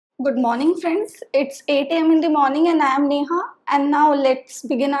Good morning, friends. It's 8 a.m. in the morning and I am Neha. And now let's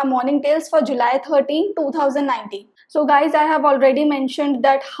begin our morning tales for July 13, 2019. So guys, I have already mentioned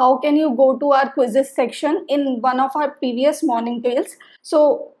that how can you go to our quizzes section in one of our previous morning tales.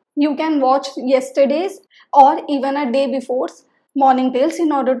 So you can watch yesterday's or even a day before's morning tales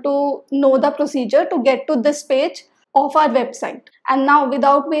in order to know the procedure to get to this page of our website. And now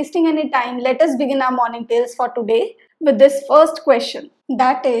without wasting any time, let us begin our morning tales for today with this first question.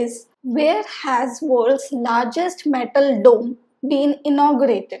 That is, where has world's largest metal dome been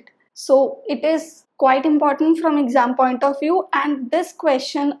inaugurated? So it is quite important from exam point of view, and this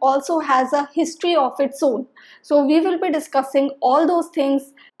question also has a history of its own. So we will be discussing all those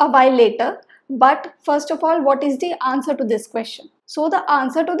things a while later. But first of all, what is the answer to this question? So the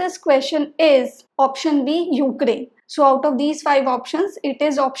answer to this question is option B, Ukraine. So out of these five options, it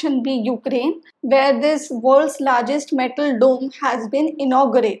is option B, Ukraine, where this world's largest metal dome has been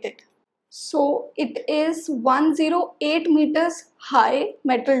inaugurated. So it is 108 meters high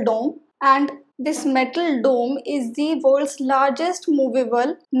metal dome, and this metal dome is the world's largest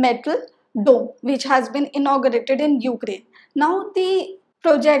movable metal dome which has been inaugurated in Ukraine. Now the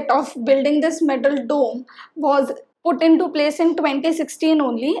project of building this metal dome was put into place in 2016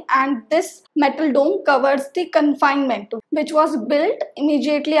 only, and this metal dome covers the confinement which was built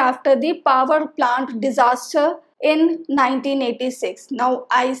immediately after the power plant disaster in 1986. Now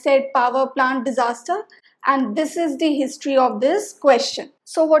I said power plant disaster, and this is the history of this question.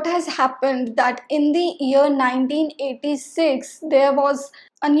 So what has happened that in the year 1986 there was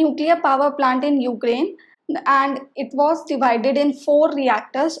a nuclear power plant in Ukraine, and it was divided in 4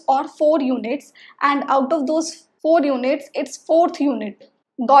 reactors or 4 units, and out of those 4 units, its fourth unit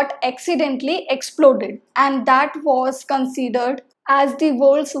got accidentally exploded, and that was considered as the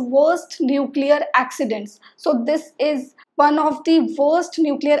world's worst nuclear accidents. So this is one of the worst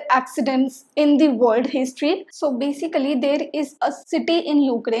nuclear accidents in the world history. So basically there is a city in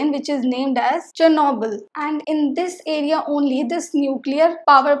Ukraine which is named as Chernobyl, and in this area only this nuclear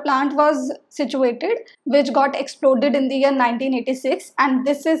power plant was situated which got exploded in the year 1986, and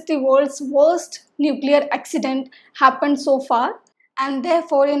this is the world's worst nuclear accident happened so far. And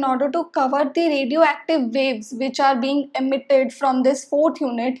therefore, in order to cover the radioactive waves which are being emitted from this fourth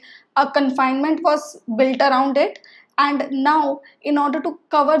unit, a confinement was built around it. And now, in order to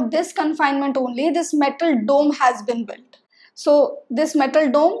cover this confinement only, this metal dome has been built. So this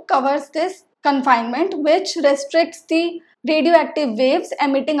metal dome covers this confinement which restricts the radioactive waves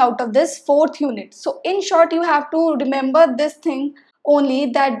emitting out of this fourth unit. So in short, you have to remember this thing only,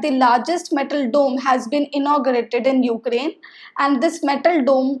 that the largest metal dome has been inaugurated in Ukraine, and this metal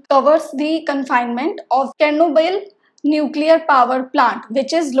dome covers the confinement of Chernobyl nuclear power plant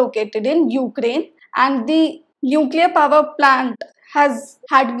which is located in Ukraine, and the nuclear power plant has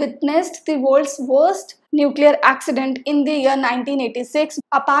had witnessed the world's worst nuclear accident in the year 1986.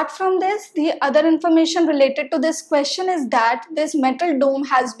 Apart from this, the other information related to this question is that this metal dome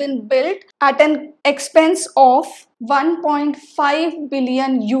has been built at an expense of 1.5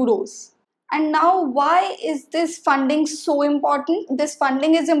 billion euros. And now, why is this funding so important? This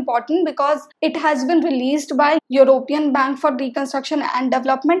funding is important because it has been released by European Bank for Reconstruction and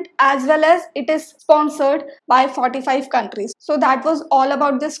Development, as well as it is sponsored by 45 countries. So that was all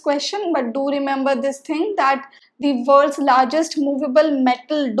about this question, but do remember this thing, that the world's largest movable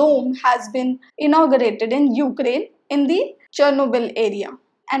metal dome has been inaugurated in Ukraine in the Chernobyl area.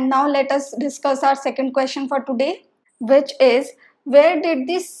 And now let us discuss our second question for today, which is, where did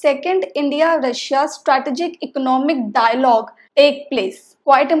the second India-Russia strategic economic dialogue take place?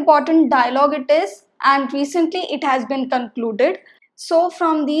 Quite important dialogue it is, and recently it has been concluded. So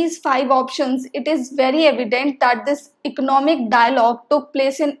from these five options, it is very evident that this economic dialogue took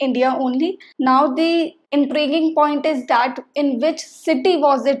place in India only. Now the intriguing point is that in which city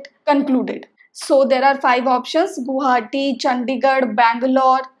was it concluded? So there are five options: Guwahati, Chandigarh,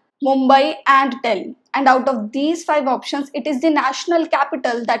 Bangalore, Mumbai and Delhi. And out of these five options, it is the national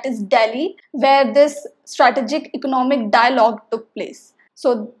capital, that is Delhi, where this strategic economic dialogue took place.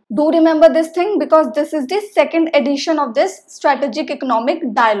 So do remember this thing, because this is the second edition of this strategic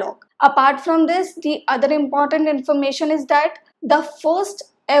economic dialogue. Apart from this, the other important information is that the first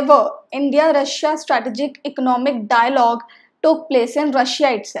ever India-Russia strategic economic dialogue took place in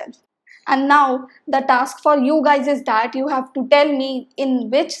Russia itself. And now the task for you guys is that you have to tell me in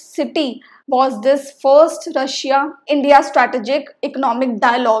which city was this first Russia-India strategic economic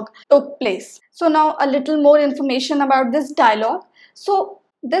dialogue took place. So now a little more information about this dialogue. So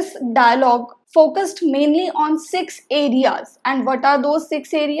this dialogue focused mainly on 6 areas. And what are those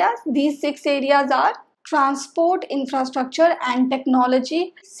 6 areas? These 6 areas are transport, infrastructure and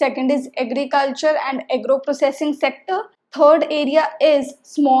technology. Second is agriculture and agro-processing sector. Third area is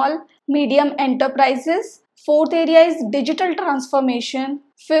small, medium enterprises. Fourth area is digital transformation.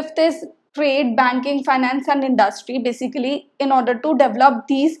 Fifth is trade, banking, finance and industry. Basically, in order to develop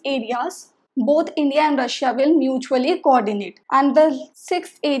these areas, both India and Russia will mutually coordinate. And the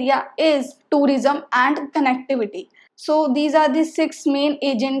sixth area is tourism and connectivity. So these are the six main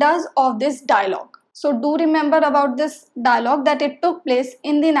agendas of this dialogue. So do remember about this dialogue that it took place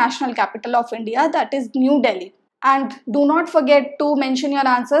in the national capital of India, that is New Delhi. And do not forget to mention your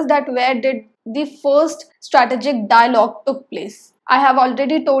answers that where did the first strategic dialogue took place. I have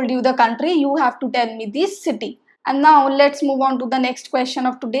already told you the country, you have to tell me the city. And now let's move on to the next question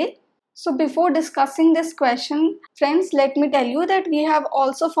of today. So before discussing this question, friends, let me tell you that we have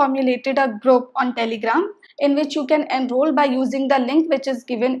also formulated a group on Telegram in which you can enroll by using the link which is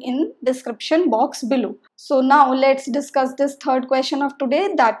given in description box below. So now let's discuss this third question of today,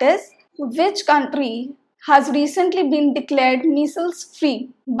 that is, which country has recently been declared measles free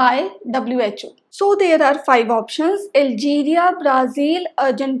by WHO? So there are 5 options: Algeria, Brazil,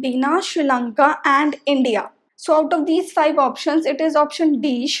 Argentina, Sri Lanka and India. So out of these 5 options, it is option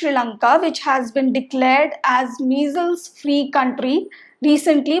D, Sri Lanka, which has been declared as measles free country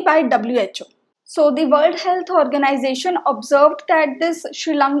recently by WHO. So the World Health Organization observed that this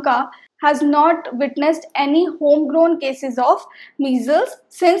Sri Lanka has not witnessed any homegrown cases of measles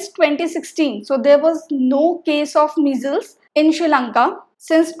since 2016. So there was no case of measles in Sri Lanka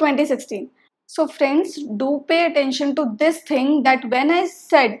since 2016. So friends, do pay attention to this thing, that when I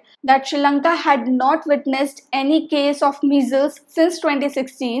said that Sri Lanka had not witnessed any case of measles since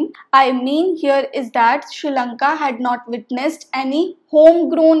 2016, I mean here is that Sri Lanka had not witnessed any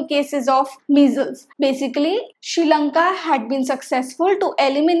homegrown cases of measles. Basically, Sri Lanka had been successful to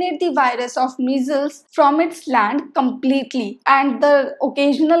eliminate the virus of measles from its land completely, and the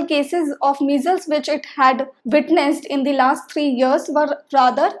occasional cases of measles which it had witnessed in the last 3 years were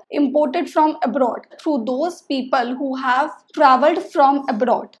rather imported from abroad through those people who have traveled from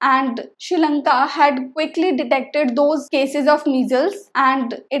abroad. And Sri Lanka had quickly detected those cases of measles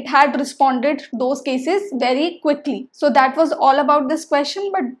and it had responded to those cases very quickly. So that was all about this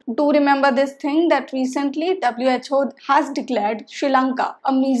question, but do remember this thing, that recently WHO has declared Sri Lanka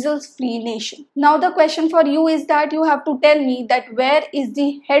a measles free nation. Now the question for you is that you have to tell me that where is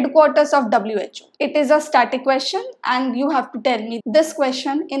the headquarters of WHO. It is a static question and you have to tell me this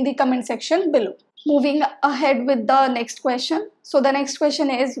question in the comment section below. Moving ahead with the next question. So the next question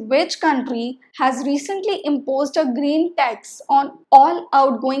is, which country has recently imposed a green tax on all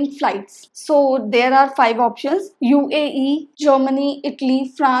outgoing flights? So there are 5 options: UAE, Germany,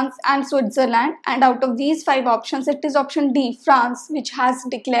 Italy, France and Switzerland. And out of these 5 options, it is option D, France, which has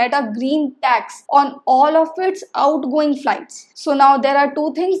declared a green tax on all of its outgoing flights. So now there are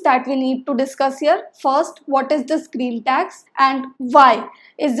 2 things that we need to discuss here. First, what is this green tax and why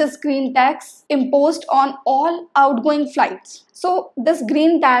is this green tax imposed on all outgoing flights? So this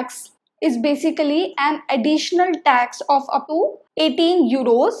green tax is basically an additional tax of up to 18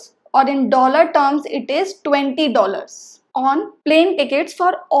 euros, or in dollar terms it is $20, on plane tickets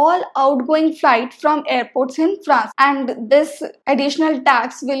for all outgoing flights from airports in France. And this additional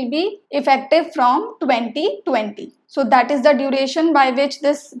tax will be effective from 2020. So that is the duration by which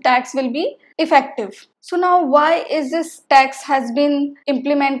this tax will be effective. So now why is this tax has been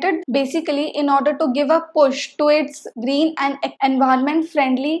implemented? Basically, in order to give a push to its green and environment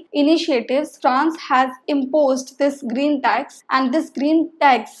friendly initiatives, France has imposed this green tax, and this green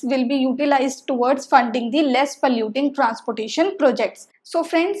tax will be utilized towards funding the less polluting transportation projects. So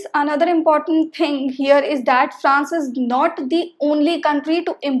friends, another important thing here is that France is not the only country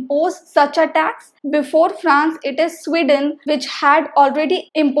to impose such a tax. Before France, it is Sweden which had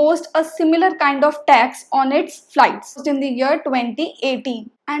already imposed a similar kind of tax on its flights in the year 2018.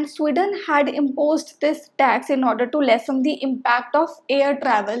 And Sweden had imposed this tax in order to lessen the impact of air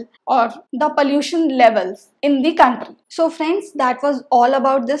travel or the pollution levels in the country. So friends, that was all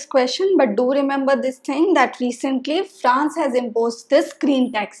about this question, but do remember this thing, that recently France has imposed this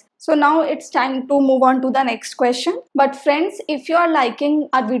green tax. So now it's time to move on to the next question. But friends, if you are liking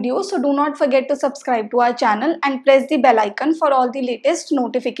our video, so do not forget to subscribe to our channel and press the bell icon for all the latest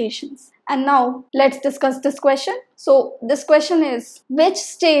notifications. And now let's discuss this question. So this question is, which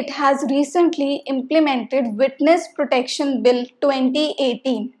state has recently implemented Witness Protection Bill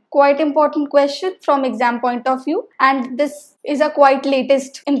 2018? Quite important question from exam point of view, and this is a quite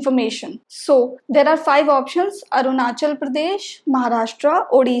latest information. So there are 5 options: Arunachal Pradesh, Maharashtra,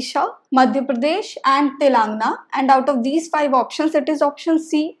 Odisha, Madhya Pradesh and Telangana. And out of these 5 options, it is option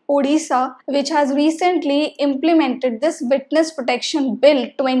C, Odisha, which has recently implemented this Witness Protection Bill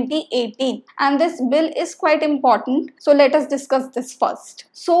 2018. And this bill is quite important. So let us discuss this first.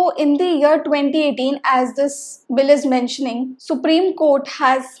 So in the year 2018, as this bill is mentioning, Supreme Court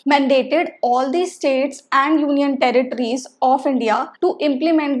has mandated all the states and union territories of India to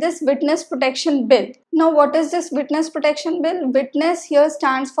implement this Witness Protection Bill. Now, what is this Witness Protection Bill? Witness here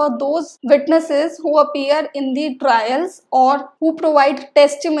stands for those witnesses who appear in the trials or who provide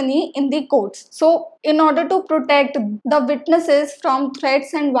testimony in the courts. So, in order to protect the witnesses from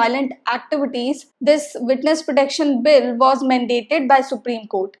threats and violent activities, this Witness Protection Bill was mandated by Supreme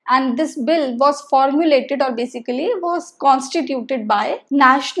Court. And this bill was formulated, or basically was constituted by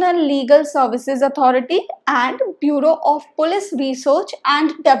National Legal Services Authority and Bureau of Police Research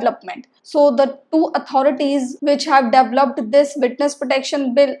and Development. So the two authorities which have developed this Witness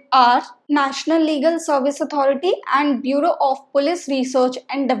Protection Bill are National Legal Service Authority and Bureau of Police Research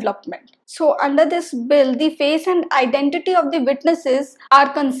and Development. So under this bill, the face and identity of the witnesses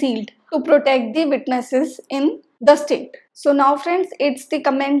are concealed to protect the witnesses in the state. So now friends, it's the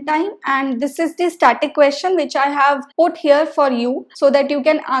comment time, and this is the static question which I have put here for you so that you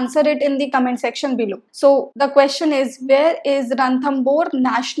can answer it in the comment section below. So the question is, where is Ranthambore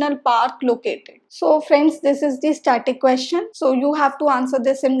National Park located? So friends, this is the static question. So you have to answer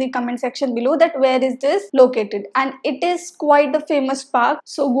this in the comment section below, that where is this located, and it is quite a famous park.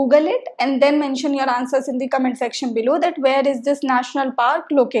 So Google it and then mention your answers in the comment section below, that where is this national park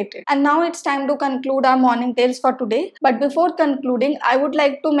located. And now it's time to conclude our morning tales for today. But before concluding, I would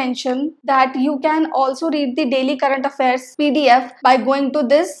like to mention that you can also read the daily current affairs PDF by going to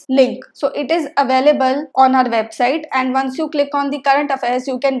this link. So it is available on our website, and once you click on the current affairs,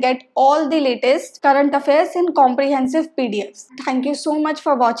 you can get all the latest current affairs in comprehensive PDFs. Thank you so much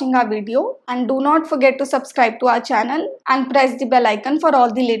for watching our video, and do not forget to subscribe to our channel and press the bell icon for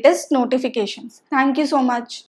all the latest notifications. Thank you so much.